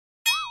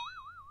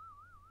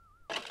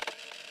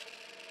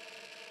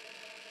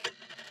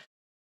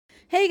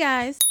Hey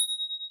guys!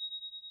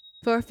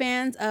 For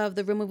fans of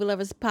the Real Movie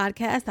Lovers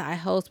podcast that I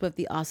host with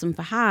the awesome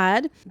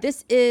Fahad,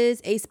 this is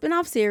a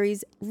spin-off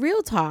series,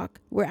 Real Talk,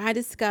 where I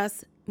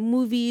discuss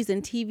movies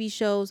and TV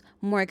shows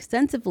more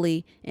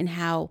extensively and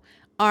how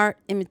art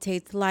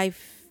imitates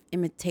life,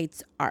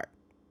 imitates art.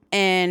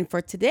 And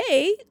for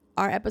today,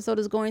 our episode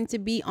is going to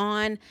be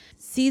on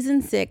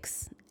Season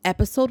 6,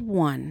 Episode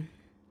 1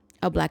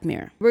 of Black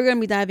Mirror. We're going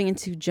to be diving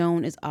into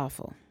Joan is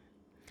Awful.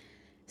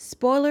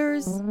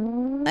 Spoilers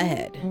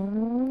ahead.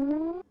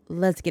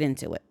 Let's get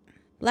into it.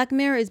 Black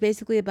Mirror is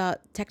basically about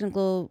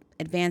technical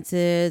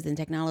advances and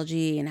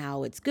technology and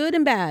how it's good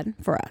and bad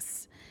for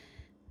us.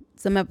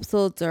 Some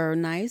episodes are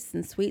nice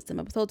and sweet. Some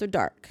episodes are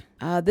dark.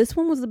 This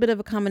one was a bit of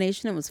a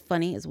combination. It was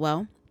funny as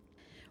well.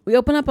 We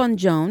open up on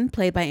Joan,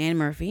 played by Anne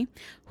Murphy,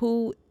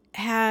 who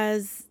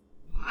has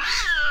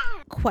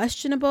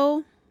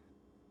questionable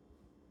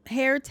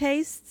hair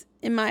taste,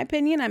 in my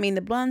opinion. I mean,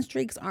 the blonde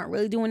streaks aren't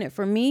really doing it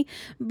for me,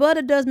 but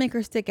it does make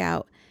her stick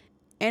out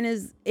and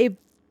is a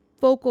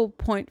focal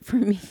point for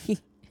me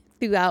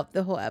throughout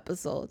the whole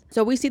episode.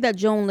 So we see that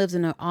Joan lives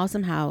in an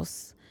awesome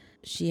house.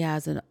 She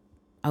has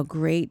a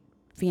great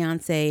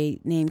fiance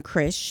named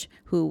Krish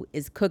who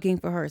is cooking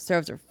for her,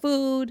 serves her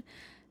food.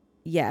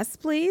 Yes,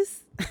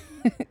 please.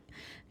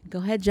 Go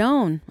ahead,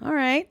 Joan. All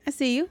right, I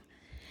see you.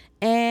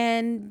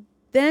 And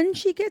then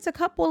she gets a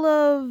couple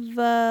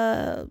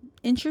of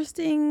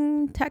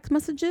interesting text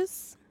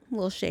messages, a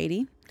little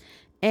shady.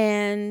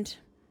 And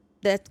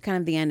that's kind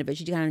of the end of it.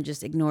 She kind of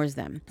just ignores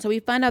them. So we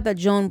find out that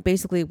Joan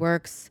basically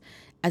works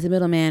as a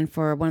middleman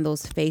for one of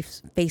those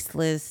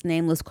faceless,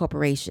 nameless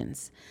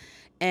corporations.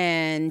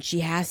 And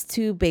she has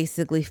to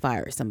basically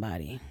fire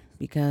somebody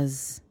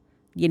because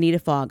you need a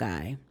fall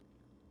guy.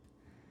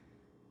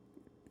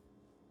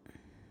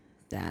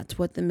 That's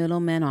what the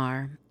middlemen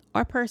are,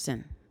 or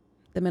person,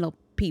 the middle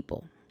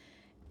people.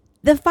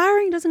 The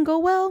firing doesn't go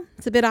well.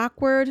 It's a bit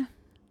awkward. I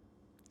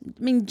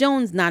mean,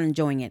 Joan's not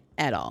enjoying it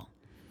at all.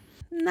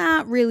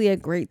 Not really a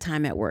great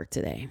time at work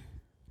today.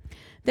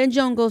 Then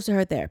Joan goes to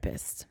her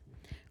therapist,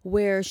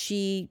 where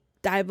she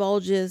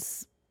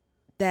divulges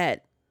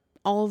that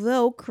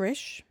although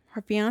Krish,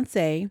 her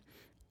fiance,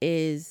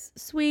 is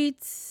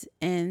sweet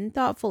and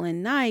thoughtful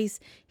and nice,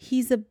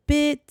 he's a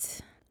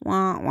bit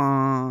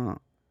wah-wah.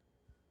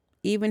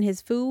 Even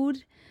his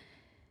food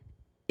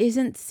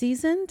isn't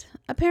seasoned,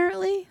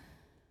 apparently.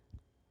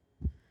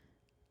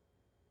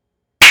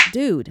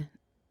 Dude,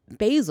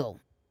 basil,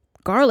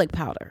 garlic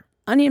powder,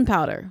 onion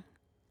powder,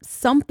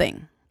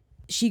 something.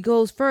 She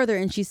goes further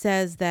and she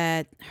says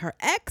that her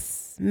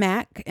ex,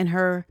 Mac, and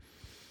her,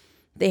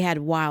 they had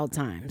wild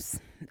times.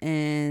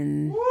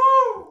 And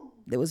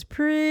it was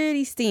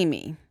pretty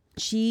steamy.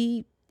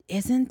 She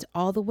isn't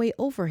all the way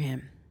over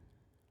him.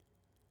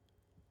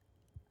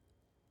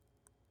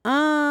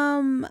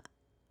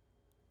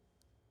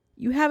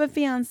 You have a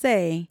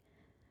fiance,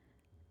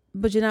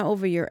 but you're not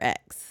over your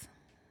ex.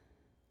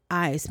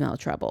 I smell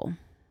trouble.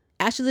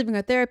 As she's leaving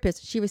her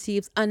therapist, she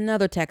receives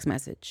another text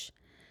message.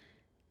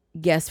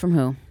 Guess from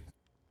who?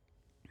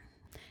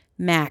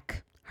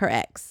 Mac, her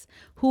ex,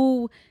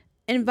 who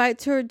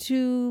invites her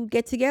to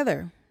get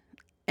together.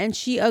 And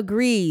she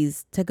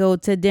agrees to go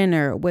to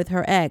dinner with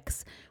her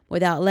ex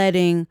without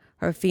letting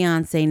her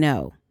fiance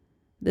know.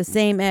 The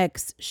same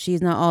ex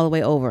she's not all the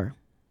way over.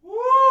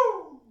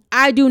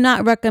 I do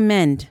not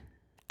recommend.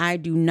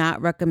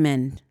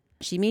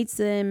 She meets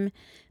him.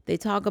 They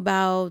talk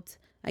about,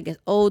 I guess,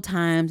 old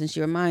times. And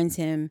she reminds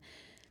him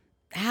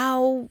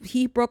how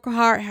he broke her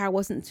heart, how it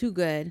wasn't too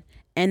good.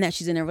 And that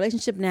she's in a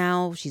relationship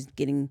now. She's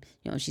getting,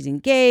 she's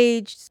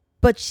engaged.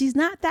 But she's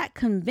not that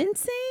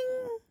convincing.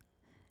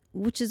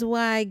 Which is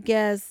why I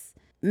guess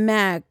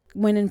Mac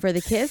went in for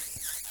the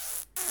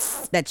kiss.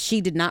 That she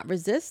did not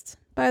resist,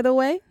 by the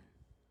way.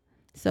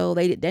 So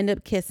they end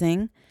up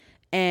kissing.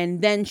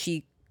 And then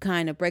she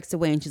kind of breaks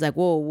away and she's like,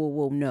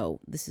 whoa, no,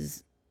 this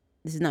is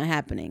not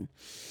happening.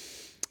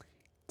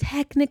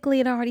 Technically,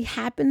 it already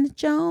happened,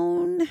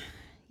 Joan.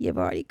 You've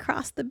already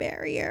crossed the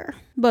barrier.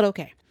 But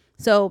okay.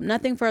 So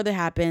nothing further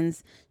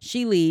happens.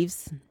 She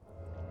leaves.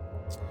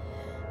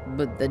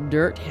 But the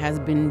dirt has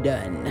been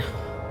done.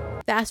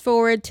 Fast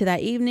forward to that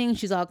evening.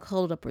 She's all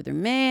cuddled up with her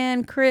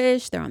man,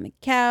 Krish. They're on the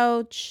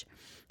couch.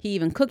 He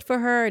even cooked for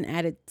her and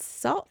added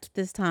salt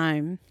this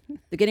time.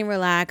 They're getting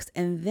relaxed.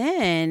 And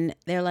then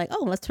they're like,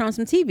 oh, let's turn on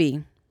some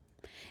TV.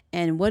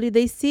 And what do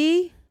they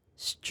see?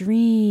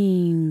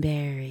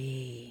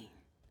 Streamberry.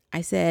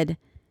 I said,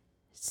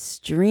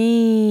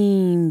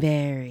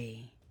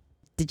 Streamberry.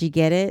 Did you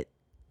get it?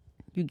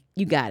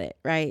 You got it,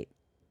 right?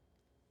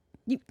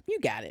 You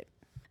got it.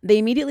 They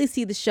immediately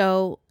see the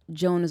show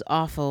Joan is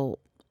Awful,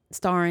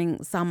 starring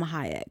Salma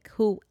Hayek,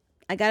 who,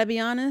 I gotta be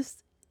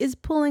honest, is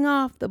pulling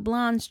off the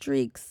blonde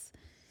streaks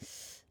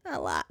a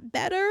lot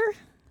better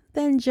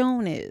than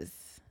Joan is.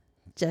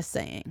 Just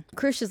saying.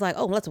 Krish is like,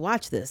 oh, let's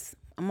watch this.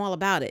 I'm all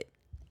about it.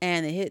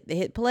 And they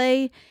hit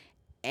play,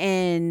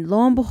 and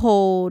lo and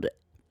behold,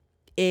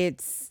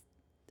 it's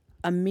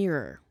a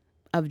mirror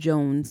of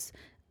Joan's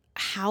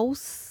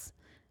house,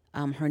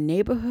 her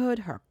neighborhood,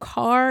 her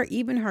car,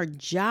 even her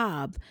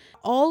job.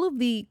 All of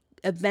the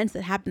events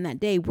that happened that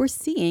day we're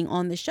seeing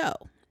on the show.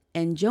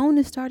 And Joan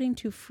is starting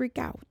to freak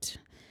out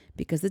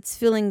because it's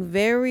feeling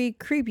very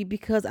creepy,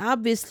 because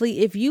obviously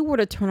if you were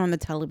to turn on the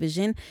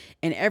television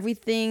and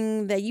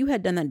everything that you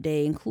had done that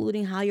day,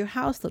 including how your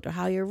house looked or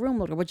how your room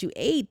looked or what you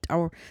ate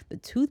or the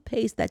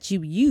toothpaste that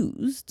you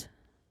used,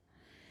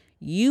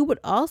 you would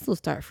also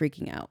start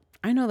freaking out.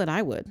 I know that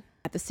I would.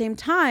 At the same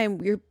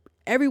time,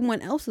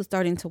 everyone else is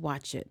starting to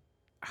watch it.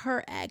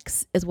 Her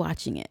ex is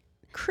watching it.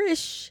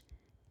 Krish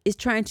is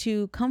trying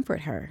to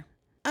comfort her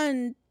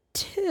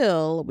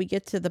until we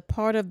get to the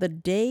part of the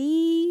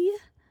day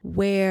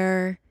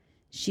where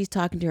she's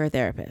talking to her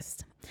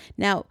therapist.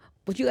 Now,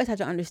 what you guys have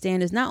to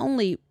understand is not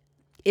only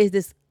is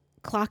this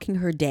clocking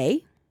her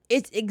day,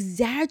 it's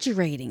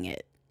exaggerating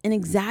it and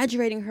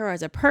exaggerating her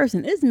as a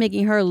person. It's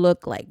making her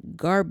look like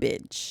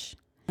garbage.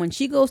 When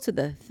she goes to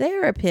the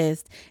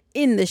therapist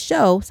in the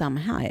show,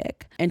 Salma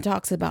Hayek, and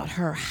talks about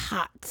her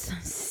hot,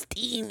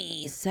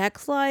 steamy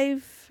sex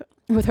life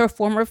with her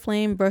former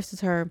flame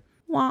versus her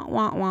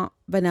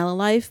vanilla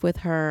life with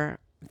her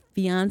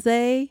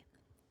fiance.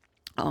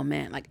 Oh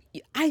man, like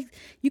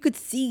you could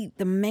see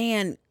the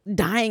man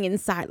dying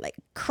inside, like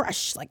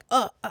crushed, like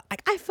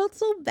I felt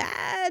so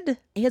bad.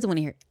 He doesn't want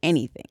to hear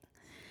anything.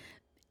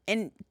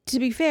 And to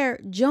be fair,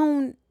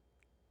 Joan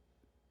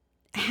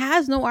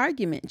has no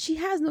argument. She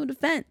has no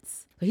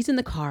defense. But he's in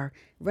the car,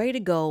 ready to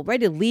go,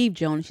 ready to leave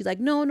Joan. She's like,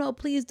 no,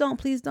 please don't,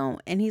 please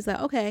don't. And he's like,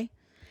 okay.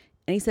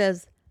 And he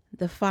says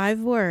the 5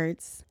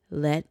 words,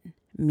 "Let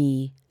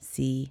me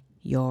see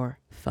your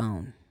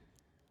phone."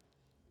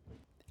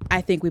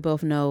 I think we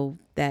both know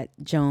that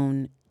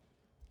Joan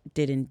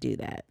didn't do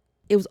that.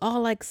 It was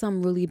all like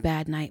some really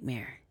bad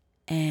nightmare.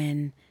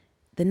 And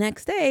the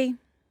next day,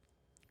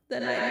 the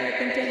nightmare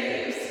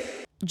continues.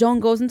 Joan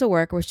goes into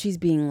work where she's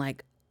being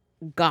like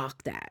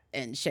gawked at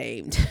and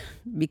shamed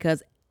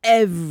because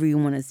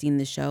everyone has seen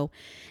the show.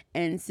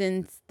 And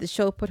since the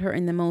show put her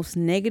in the most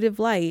negative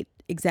light,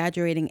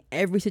 exaggerating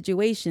every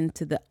situation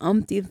to the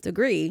umpteenth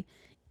degree,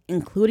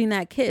 including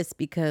that kiss,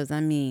 because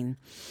I mean,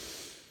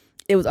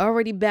 it was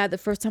already bad the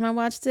first time I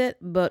watched it,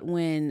 but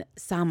when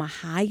Salma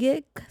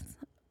Hayek's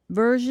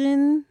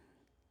version,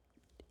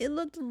 it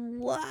looked a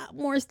lot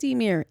more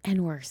steamier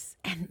and worse.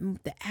 And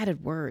the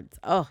added words,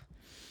 oh,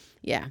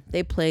 yeah,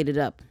 they played it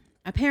up.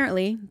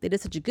 Apparently, they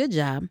did such a good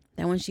job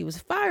that when she was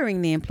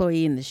firing the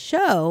employee in the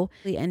show,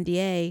 the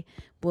NDA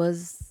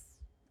was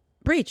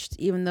breached,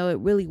 even though it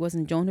really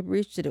wasn't Joan who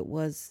breached it. It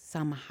was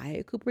Salma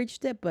Hayek who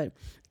breached it. But it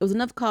was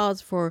enough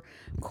cause for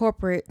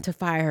corporate to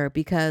fire her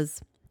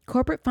because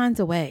corporate finds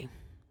a way.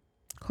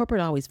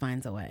 Corporate always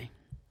finds a way.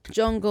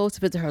 Joan goes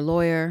to visit her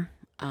lawyer,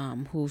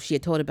 who she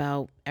had told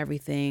about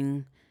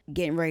everything,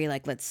 getting ready,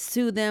 like, let's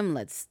sue them.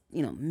 Let's,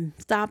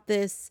 stop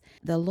this.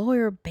 The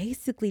lawyer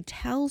basically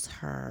tells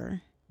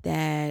her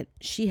that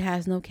she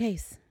has no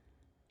case.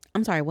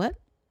 I'm sorry, what?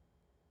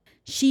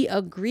 She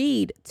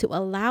agreed to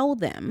allow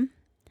them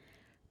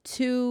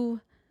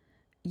to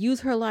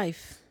use her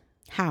life.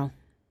 How?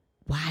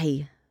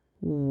 Why?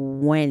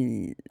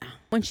 When?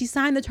 When she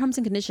signed the terms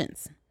and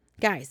conditions.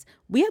 Guys,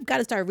 we have got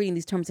to start reading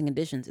these terms and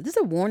conditions. Is this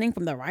a warning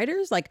from the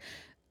writers? Like,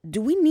 do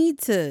we need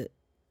to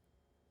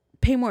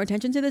pay more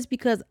attention to this?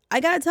 Because I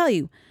got to tell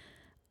you,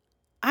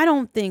 I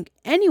don't think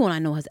anyone I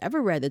know has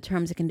ever read the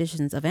terms and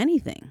conditions of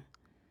anything.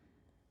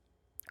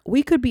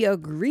 We could be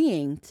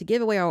agreeing to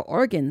give away our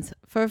organs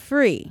for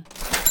free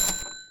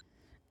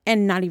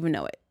and not even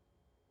know it.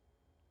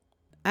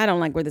 I don't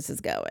like where this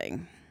is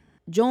going.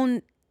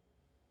 Joan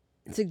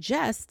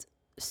suggests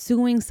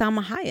suing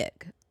Salma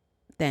Hayek.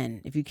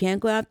 Then, if you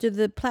can't go after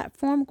the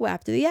platform, go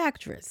after the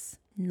actress.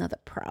 Another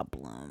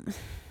problem.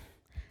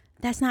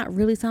 That's not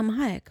really Salma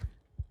Hayek.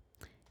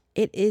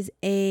 It is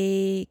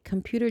a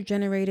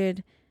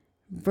computer-generated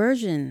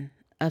version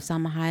of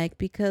Salma Hayek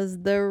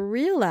because the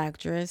real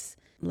actress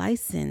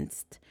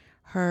licensed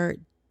her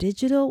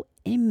digital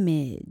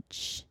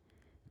image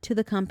to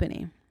the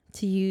company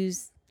to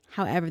use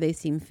however they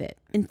seem fit.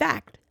 In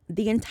fact,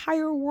 the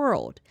entire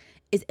world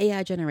is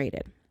AI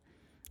generated.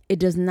 It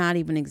does not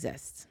even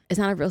exist. It's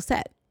not a real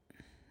set.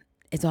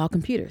 It's all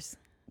computers.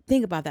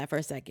 Think about that for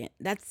a second.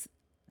 That's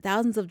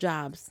thousands of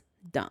jobs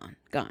done,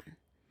 gone.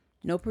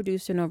 No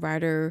producer, no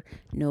writer,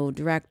 no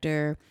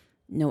director,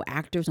 no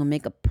actors, no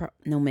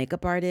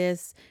makeup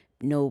artists,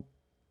 no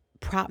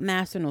prop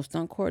master, no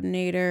stunt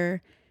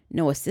coordinator,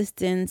 no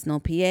assistants, no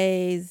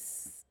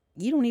PAs.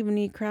 You don't even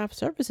need craft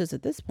services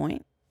at this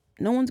point.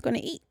 No one's going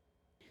to eat.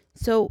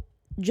 So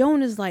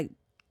Joan is like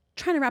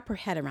trying to wrap her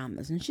head around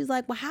this. And she's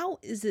like, well, how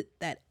is it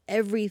that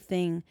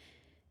everything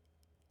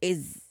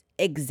is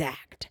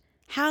exact?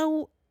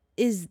 How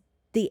is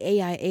the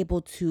AI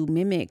able to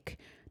mimic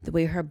the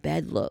way her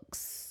bed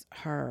looks,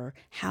 her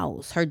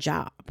house, her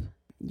job?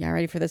 Y'all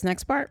ready for this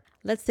next part?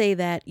 Let's say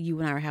that you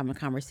and I were having a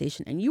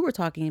conversation and you were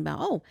talking about,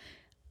 oh,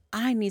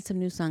 I need some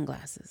new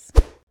sunglasses.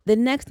 The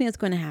next thing that's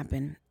going to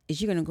happen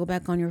is you're going to go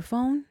back on your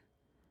phone,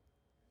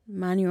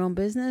 mind your own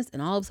business,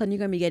 and all of a sudden you're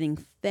going to be getting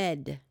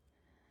fed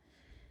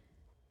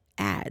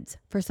ads ads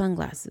for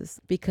sunglasses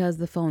because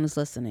the phone is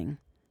listening.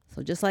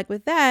 So just like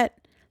with that,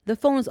 the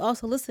phone is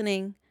also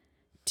listening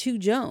to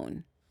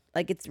Joan.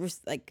 Like it's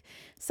like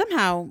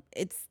somehow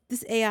it's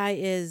this AI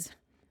is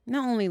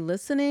not only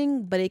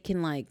listening, but it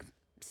can like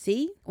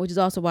see, which is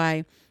also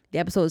why the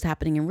episode is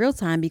happening in real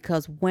time,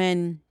 because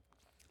when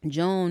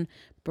Joan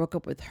broke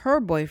up with her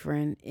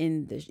boyfriend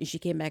she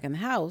came back in the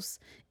house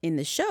in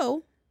the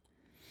show,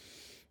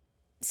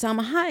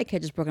 Salma Hayek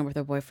had just broken up with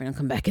her boyfriend and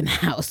come back in the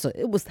house. So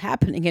it was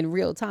happening in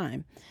real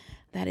time.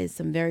 That is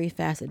some very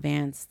fast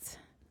advanced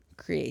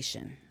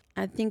creation.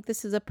 I think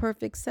this is a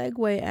perfect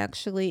segue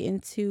actually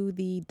into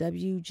the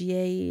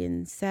WGA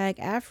and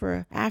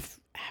SAG-AFTRA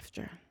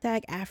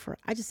SAG-AFTRA.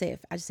 I just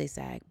say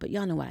SAG, but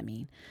y'all know what I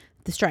mean.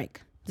 The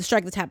strike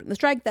that's happening. The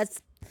strike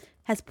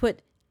has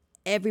put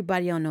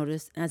everybody on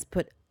notice and has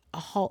put a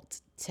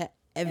halt to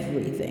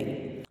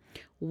everything.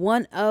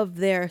 One of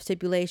their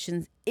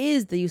stipulations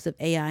is the use of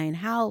AI and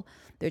how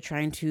they're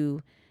trying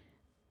to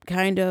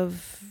kind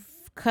of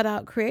cut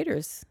out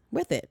creators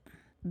with it.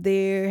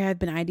 There have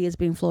been ideas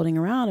being floating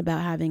around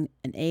about having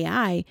an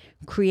AI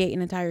create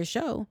an entire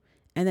show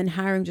and then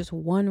hiring just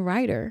one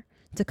writer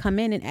to come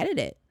in and edit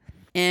it.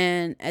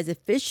 And as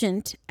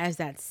efficient as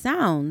that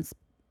sounds,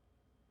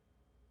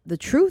 the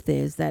truth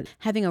is that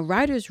having a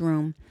writer's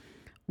room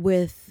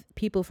with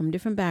people from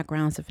different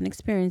backgrounds, different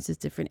experiences,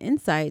 different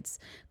insights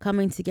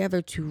coming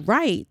together to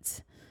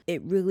write,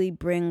 it really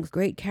brings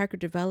great character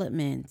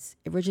development,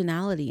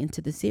 originality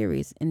into the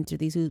series, into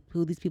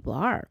who these people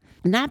are.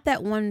 Not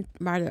that one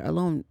writer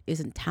alone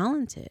isn't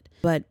talented,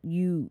 but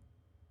you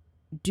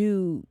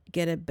do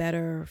get a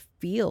better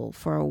feel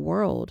for a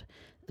world,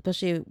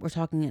 especially if we're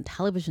talking a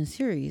television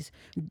series,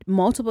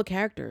 multiple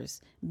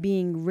characters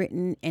being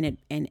written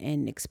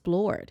and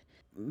explored.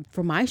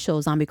 For my show,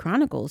 Zombie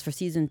Chronicles, for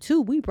season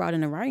 2, we brought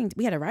in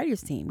we had a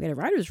writer's team, we had a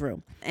writer's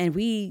room, and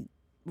we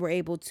were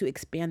able to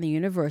expand the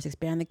universe,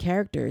 expand the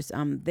characters.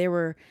 There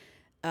were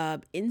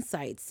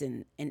insights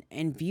and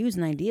views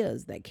and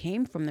ideas that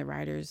came from the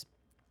writers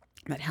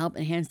that help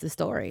enhance the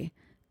story.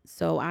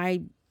 So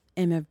I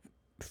am a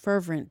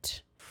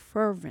fervent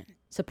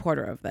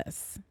supporter of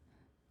this.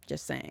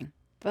 Just saying.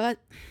 But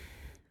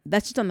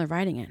that's just on the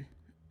writing end.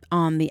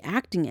 On the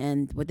acting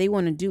end, what they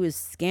want to do is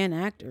scan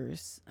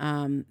actors.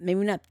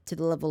 Maybe not to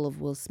the level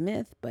of Will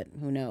Smith, but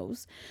who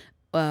knows?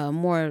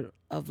 More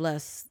of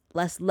less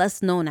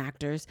known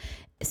actors.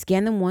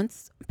 Scan them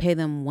once, pay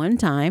them one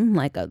time,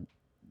 like a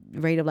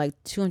rate of like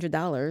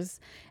 $200,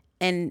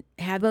 and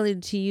have the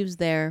ability to use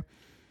their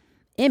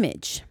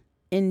image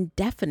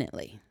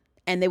indefinitely,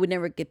 and they would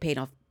never get paid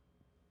off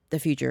the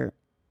future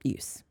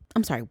use.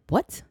 I'm sorry,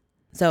 what?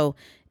 So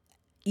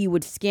you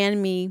would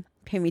scan me,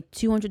 pay me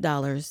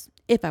 $200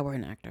 if I were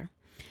an actor,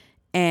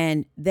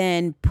 and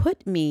then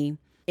put me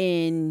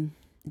in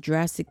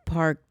Jurassic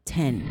Park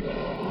 10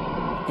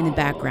 in the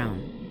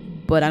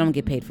background, but I don't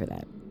get paid for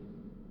that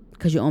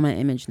because you own my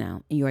image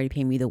now and you already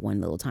pay me the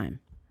one little time.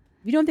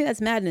 If you don't think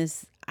that's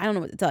madness, I don't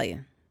know what to tell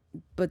you,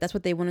 but that's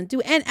what they want to do.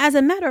 And as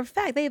a matter of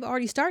fact, they've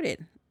already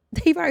started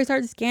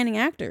scanning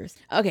actors.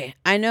 Okay,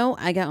 I know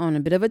I got on a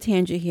bit of a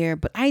tangent here,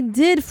 but I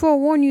did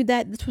forewarn you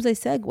that this was a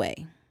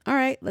segue. All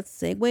right, let's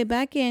segue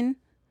back in.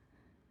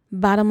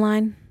 Bottom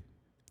line,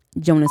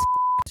 Joan is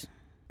f***ed.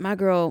 My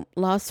girl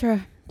lost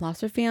her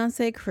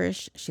fiance,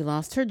 Krish. She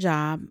lost her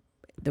job.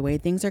 The way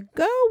things are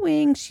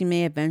going, she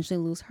may eventually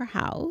lose her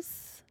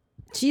house.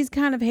 She's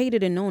kind of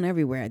hated and known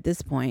everywhere at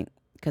this point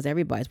because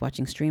everybody's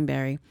watching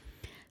Streamberry.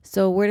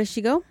 So where does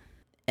she go?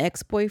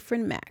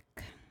 Ex-boyfriend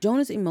Mac. Joan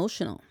is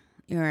emotional.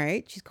 All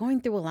right, she's going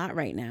through a lot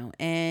right now,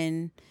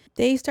 and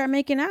they start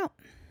making out.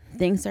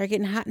 Things start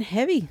getting hot and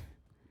heavy.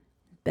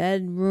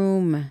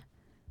 Bedroom.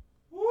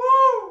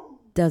 Woo!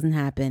 Doesn't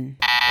happen.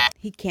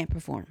 He can't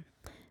perform.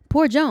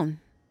 Poor Joan.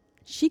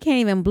 She can't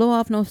even blow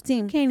off no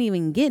steam. Can't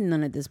even get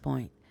none at this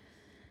point.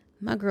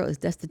 My girl is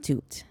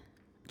destitute.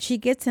 She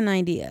gets an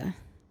idea.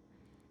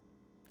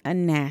 A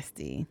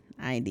nasty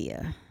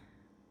idea.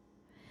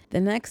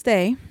 The next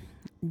day,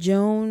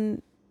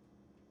 Joan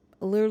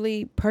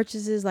literally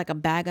purchases like a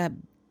bag of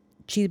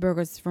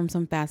cheeseburgers from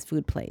some fast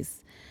food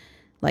place,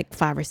 like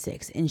 5 or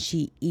 6, and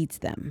she eats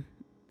them.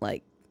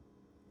 Like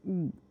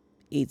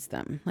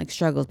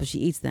struggles, but she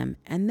eats them,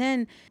 and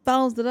then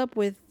follows it up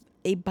with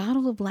a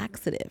bottle of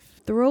laxative,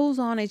 throws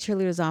on a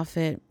cheerleader's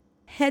outfit,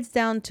 heads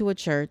down to a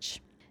church,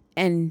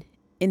 and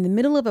in the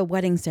middle of a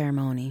wedding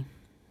ceremony,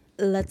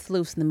 lets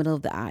loose in the middle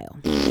of the aisle.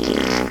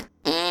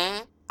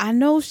 I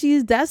know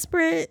she's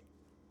desperate,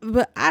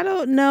 but I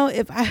don't know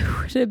if I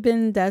would have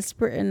been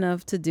desperate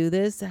enough to do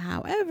this.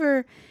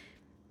 However,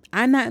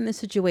 I'm not in the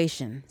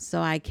situation,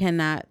 so I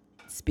cannot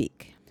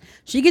speak.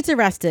 She gets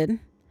arrested,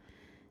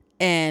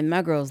 and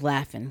my girl's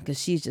laughing because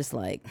she's just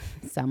like,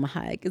 Salma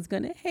Hayek is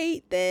going to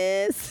hate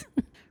this.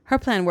 Her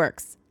plan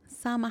works.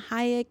 Salma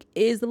Hayek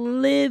is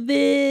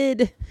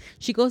livid.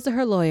 She goes to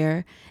her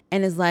lawyer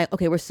and is like,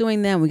 okay, we're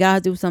suing them. We got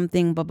to do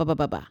something, blah, blah, blah,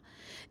 blah, blah.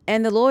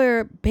 And the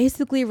lawyer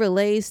basically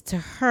relays to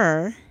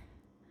her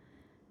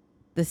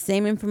the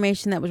same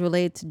information that was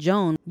relayed to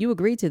Joan. You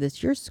agreed to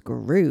this. You're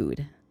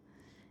screwed.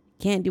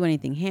 Can't do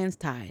anything. Hands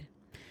tied.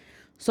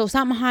 So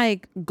Salma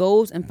Hayek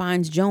goes and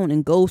finds Joan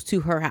and goes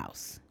to her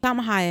house.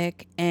 Salma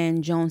Hayek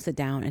and Joan sit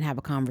down and have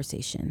a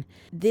conversation.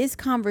 This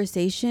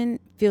conversation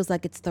feels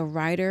like it's the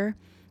writer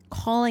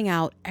calling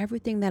out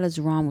everything that is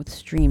wrong with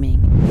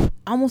streaming.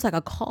 Almost like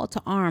a call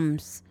to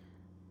arms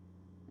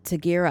to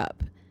gear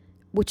up,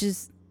 which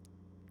is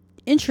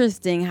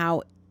interesting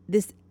how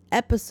this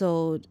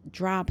episode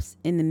drops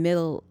in the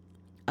middle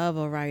of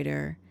a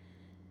writer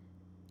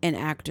and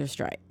actor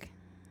strike.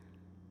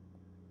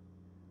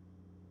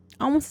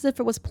 Almost as if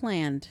it was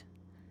planned.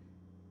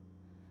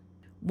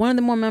 One of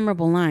the more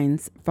memorable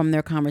lines from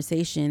their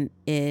conversation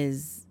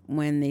is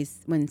when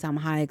Salma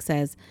Hayek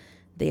says,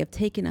 they have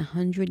taken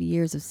 100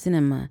 years of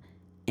cinema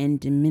and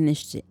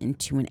diminished it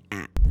into an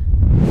app.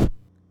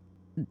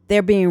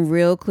 They're being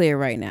real clear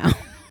right now.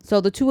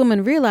 So the two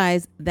women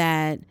realize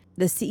that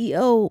the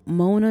CEO,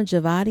 Mona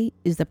Javadi,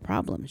 is the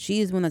problem. She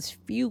is the one that's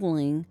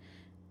fueling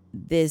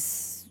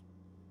this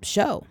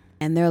show.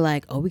 And they're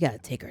like, oh, we got to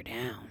take her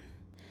down.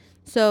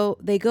 So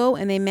they go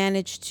and they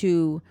manage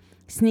to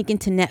sneak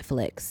into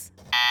Netflix.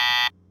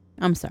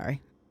 I'm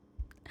sorry.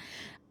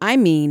 I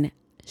mean,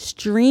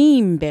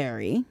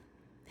 Streamberry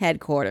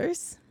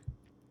headquarters.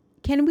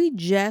 Can we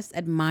just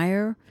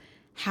admire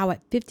how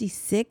at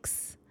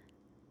 56,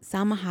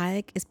 Salma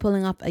Hayek is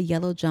pulling off a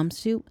yellow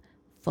jumpsuit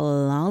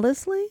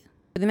flawlessly?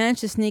 They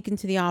managed to sneak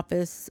into the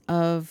office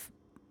of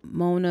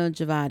Mona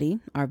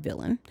Javadi, our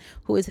villain,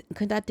 who is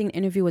conducting an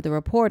interview with a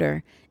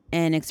reporter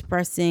and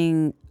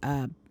expressing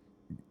her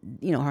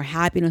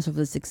happiness over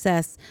the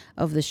success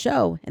of the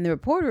show. And the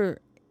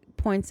reporter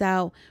points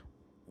out,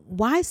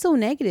 why so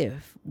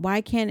negative?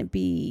 Why can't it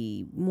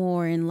be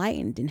more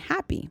enlightened and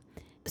happy?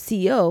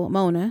 CEO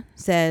Mona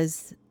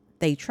says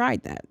they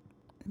tried that.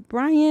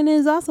 Brian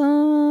is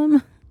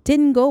awesome.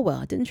 Didn't go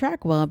well, didn't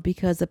track well,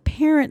 because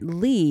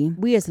apparently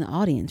we as an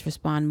audience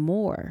respond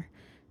more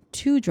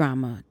to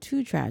drama,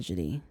 to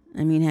tragedy.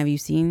 I mean, have you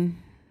seen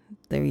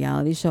the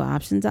reality show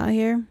options out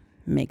here?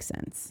 Makes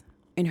sense.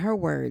 In her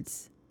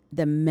words,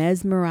 the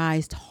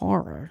mesmerized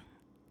horror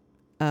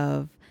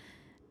of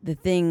the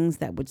things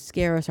that would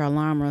scare us or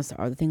alarm us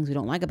or the things we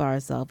don't like about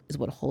ourselves is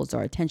what holds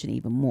our attention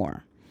even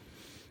more.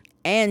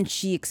 And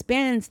she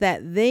expands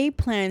that they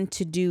plan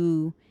to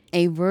do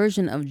a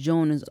version of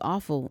Joan is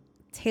Awful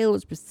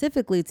tailored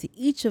specifically to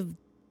each of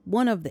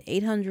one of the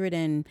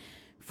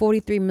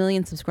 843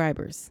 million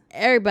subscribers.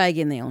 Everybody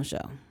getting their own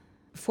show.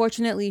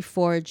 Fortunately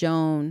for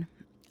Joan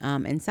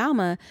and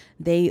Salma,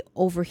 they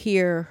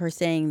overhear her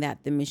saying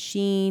that the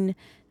machine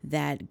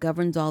that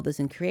governs all this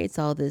and creates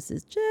all this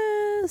is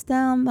just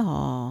down the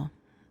hall.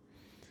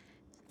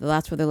 So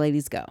that's where the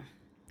ladies go.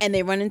 And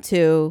they run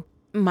into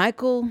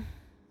Michael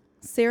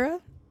Cera,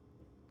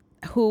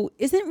 who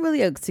isn't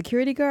really a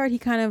security guard. He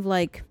kind of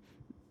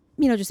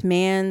just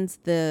mans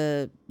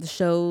the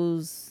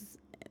shows.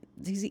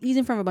 He's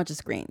in front of a bunch of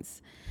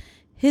screens.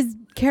 His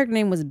character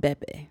name was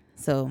Beppe,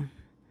 so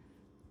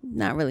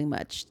not really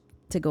much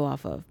to go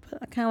off of,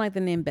 but I kind of like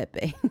the name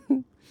Beppe.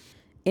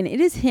 And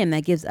it is him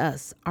that gives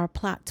us our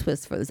plot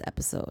twist for this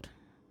episode.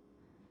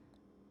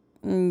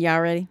 Y'all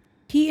ready?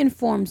 He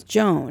informs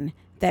Joan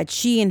that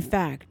she, in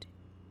fact,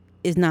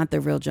 is not the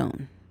real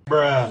Joan.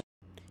 Bruh.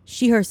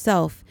 She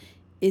herself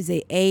is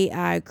a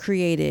AI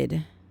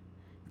created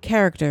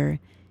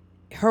character.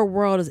 Her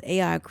world is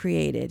AI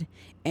created,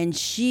 and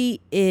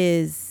she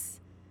is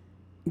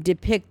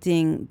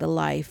depicting the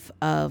life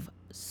of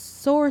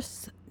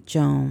Source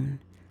Joan,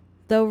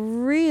 the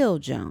real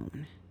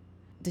Joan.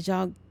 Did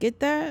y'all get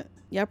that?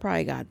 Y'all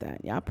probably got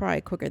that. Y'all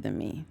probably quicker than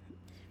me.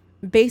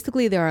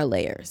 Basically, there are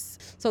layers.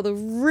 So the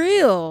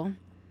real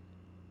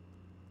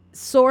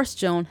Source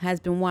Joan has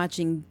been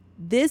watching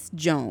this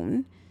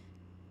Joan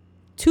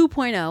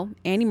 2.0,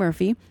 Annie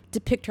Murphy,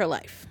 depict her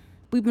life.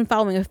 We've been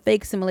following a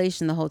fake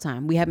simulation the whole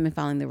time. We haven't been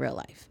following the real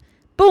life.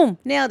 Boom,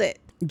 nailed it.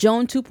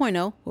 Joan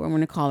 2.0, who I'm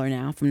going to call her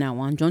now from now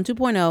on. Joan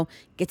 2.0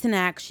 gets an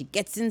axe. She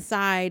gets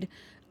inside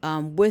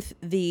with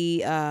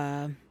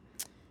the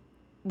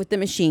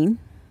machine,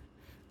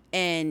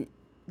 and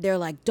they're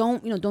like,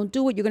 don't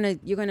do it.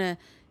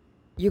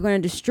 You're gonna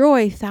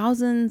destroy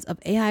thousands of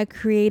AI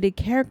created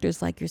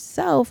characters like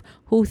yourself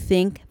who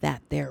think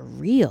that they're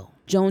real.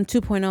 Joan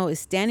 2.0 is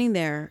standing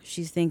there.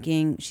 She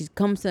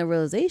comes to the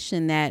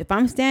realization that if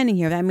I'm standing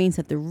here, that means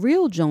that the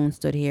real Joan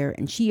stood here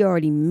and she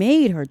already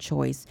made her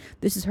choice.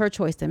 This is her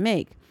choice to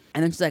make.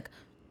 And then she's like,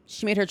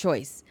 she made her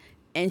choice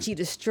and she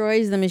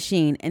destroys the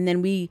machine. And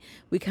then we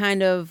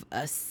kind of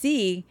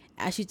see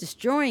as she's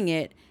destroying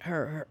it,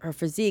 her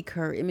physique,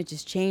 her image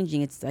is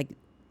changing. It's like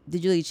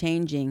digitally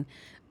changing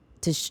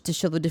to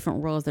show the different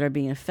worlds that are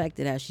being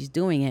affected as she's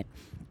doing it.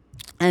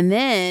 And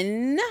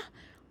then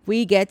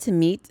we get to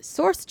meet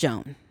Source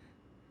Joan,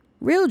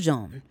 real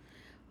Joan,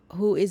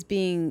 who is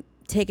being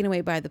taken away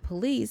by the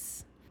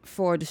police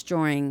for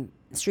destroying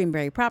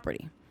Streamberry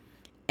property.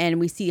 And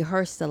we see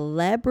her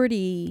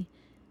celebrity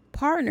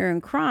partner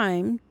in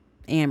crime,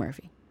 Anne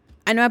Murphy.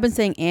 I know I've been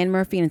saying Anne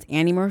Murphy and it's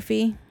Annie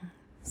Murphy.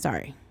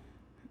 Sorry,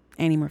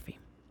 Annie Murphy.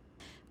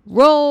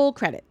 Roll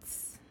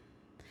credits.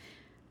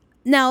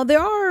 Now, there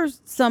are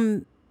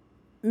some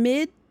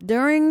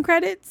during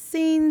credits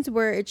scenes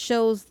where it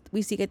shows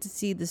get to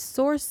see the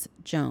source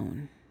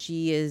Joan.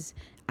 She is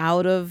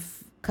out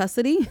of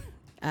custody.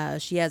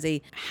 She has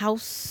a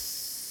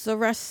house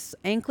arrest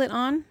anklet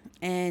on,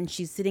 and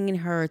she's sitting in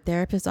her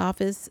therapist's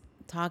office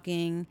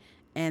talking,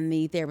 and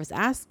the therapist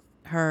asks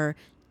her,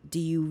 do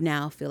you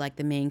now feel like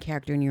the main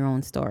character in your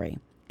own story?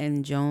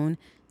 And Joan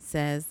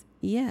says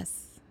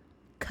yes.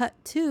 Cut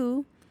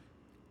to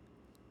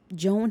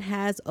Joan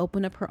has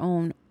opened up her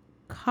own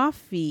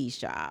coffee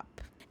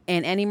shop,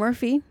 and Annie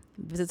Murphy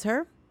visits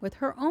her with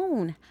her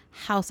own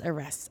house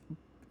arrest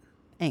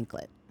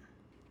anklet.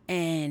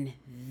 And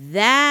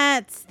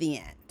that's the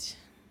end.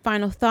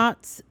 Final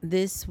thoughts.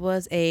 This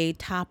was a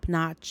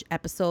top-notch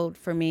episode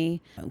for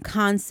me.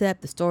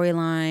 Concept, the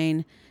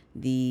storyline,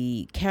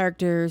 the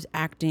characters,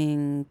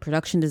 acting,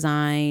 production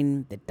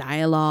design, the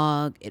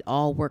dialogue, it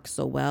all works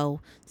so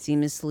well,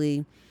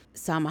 seamlessly.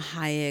 Salma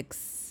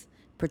Hayek's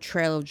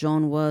portrayal of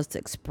Joan was to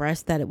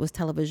express that it was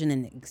television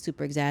and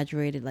super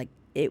exaggerated. Like,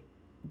 it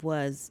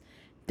was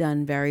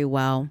done very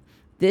well.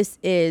 This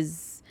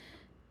is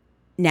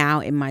now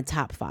in my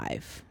top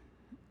 5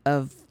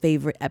 of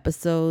favorite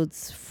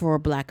episodes for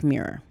Black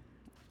Mirror.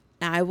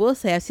 Now, I will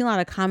say I've seen a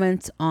lot of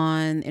comments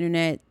on the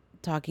internet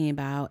talking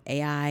about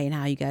AI and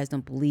how you guys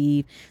don't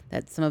believe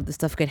that some of the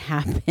stuff could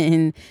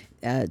happen.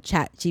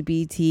 Chat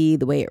GPT,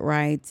 the way it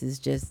writes is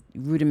just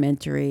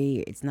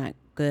rudimentary. It's not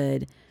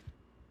good.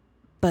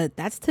 But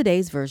that's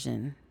today's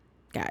version,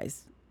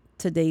 guys.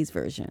 Today's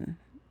version.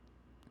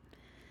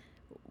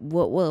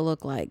 What will it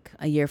look like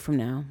a year from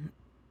now?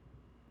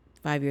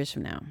 5 years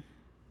from now?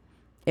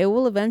 It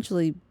will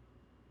eventually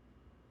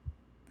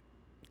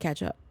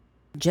catch up.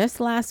 Just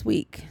last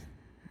week,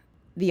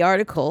 the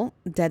article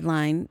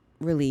Deadline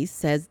release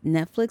says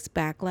Netflix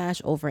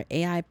backlash over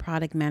AI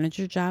product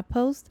manager job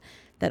post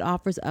that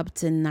offers up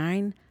to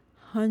 $900,000,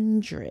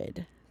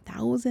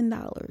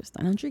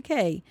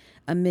 $900K,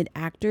 amid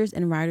actors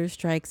and writers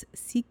strikes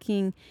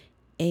seeking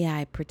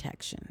AI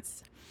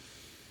protections.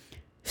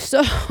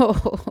 So,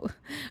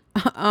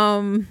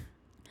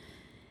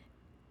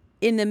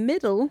 in the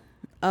middle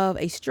of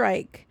a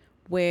strike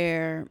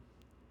where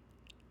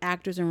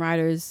actors and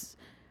writers,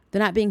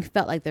 they're not being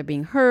felt like they're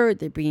being heard,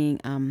 they're being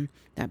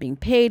not being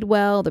paid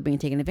well, they're being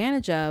taken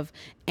advantage of,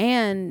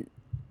 and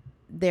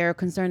they're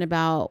concerned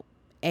about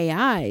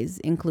AI's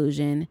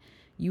inclusion,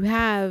 you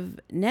have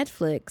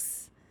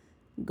Netflix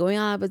going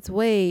out of its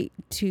way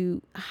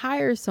to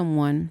hire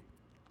someone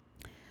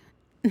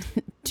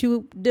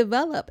to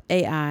develop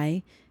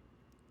AI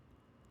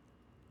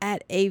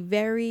at a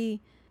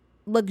very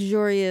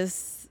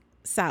luxurious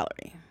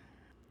salary.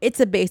 It's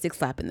a basic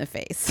slap in the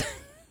face.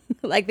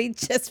 Like, they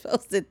just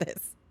posted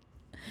this.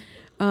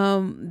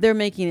 They're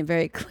making it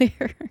very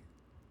clear.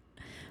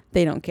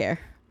 They don't care.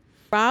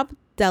 Rob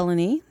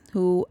Delaney,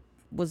 who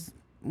was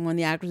one of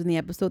the actors in the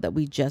episode that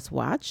we just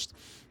watched,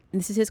 and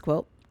this is his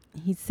quote.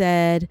 He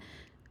said,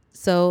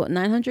 so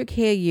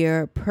 $900K a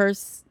year per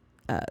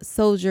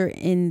soldier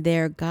in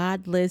their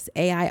godless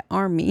AI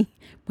army,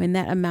 when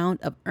that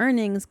amount of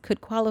earnings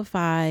could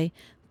qualify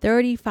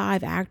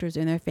 35 actors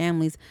and their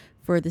families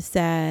for the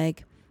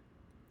SAG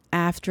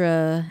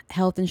AFTRA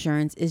health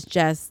insurance, is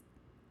just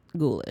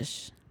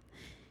ghoulish.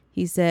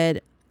 He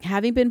said,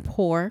 having been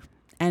poor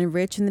and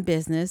rich in the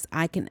business,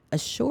 I can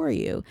assure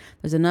you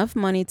there's enough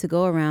money to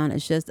go around.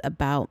 It's just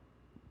about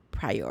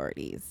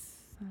priorities.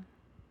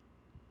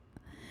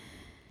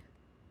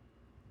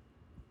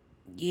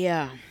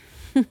 Yeah.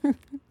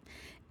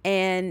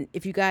 And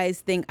if you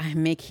guys think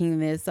I'm making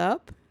this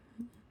up,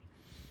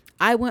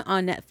 I went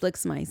on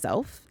Netflix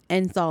myself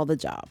and saw the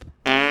job.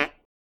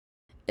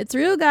 It's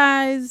real,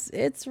 guys.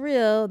 It's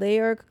real.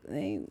 They're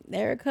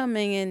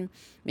coming, and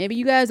maybe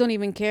you guys don't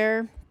even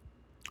care.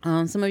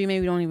 Some of you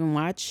maybe don't even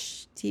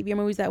watch TV or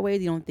movies that way.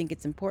 You don't think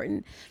it's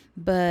important,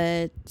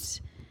 but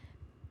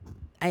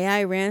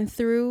AI ran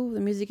through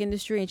the music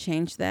industry and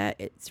changed that.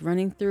 It's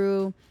running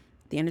through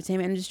the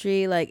entertainment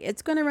industry. Like,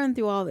 it's going to run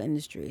through all the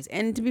industries.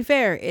 And to be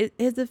fair, it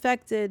has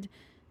affected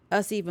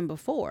us even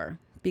before,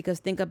 because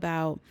think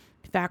about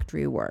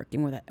factory work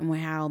and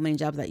how many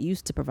jobs that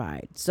used to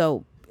provide.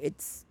 So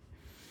it's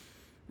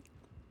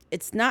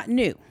not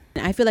new.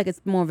 I feel like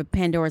it's more of a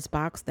Pandora's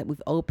box that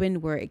we've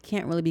opened, where it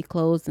can't really be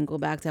closed and go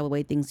back to the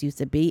way things used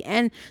to be.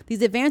 And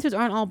these advances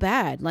aren't all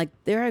bad. Like,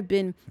 there have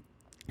been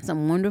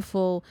some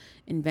wonderful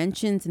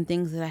inventions and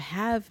things that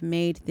have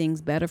made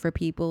things better for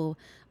people,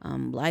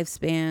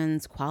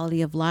 lifespans,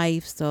 quality of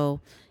life.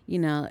 So,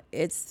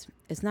 it's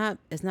not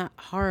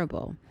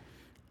horrible.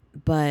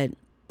 But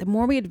the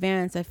more we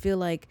advance, I feel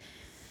like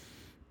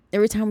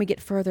every time we get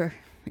further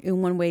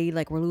in one way,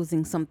 like, we're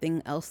losing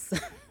something else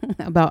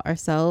about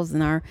ourselves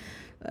and our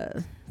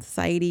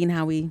society and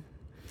how we,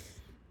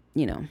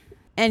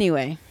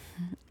 Anyway,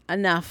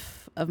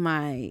 enough of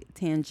my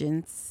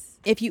tangents.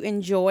 If you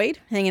enjoyed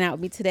hanging out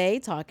with me today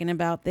talking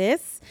about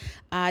this,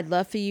 I'd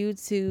love for you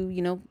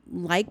to,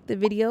 like the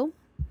video,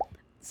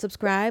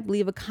 subscribe,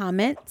 leave a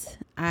comment.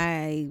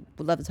 I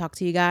would love to talk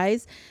to you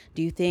guys.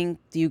 Do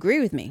you agree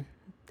with me?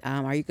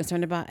 Are you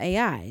concerned about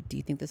AI? Do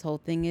you think this whole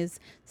thing is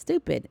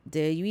stupid? Do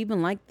you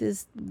even like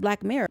this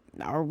Black Mirror?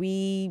 Are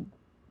we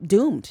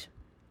doomed?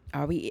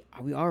 Are we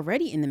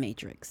already in the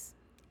Matrix?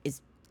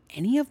 Is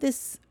any of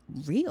this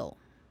real?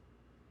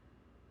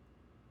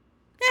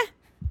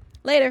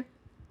 Later.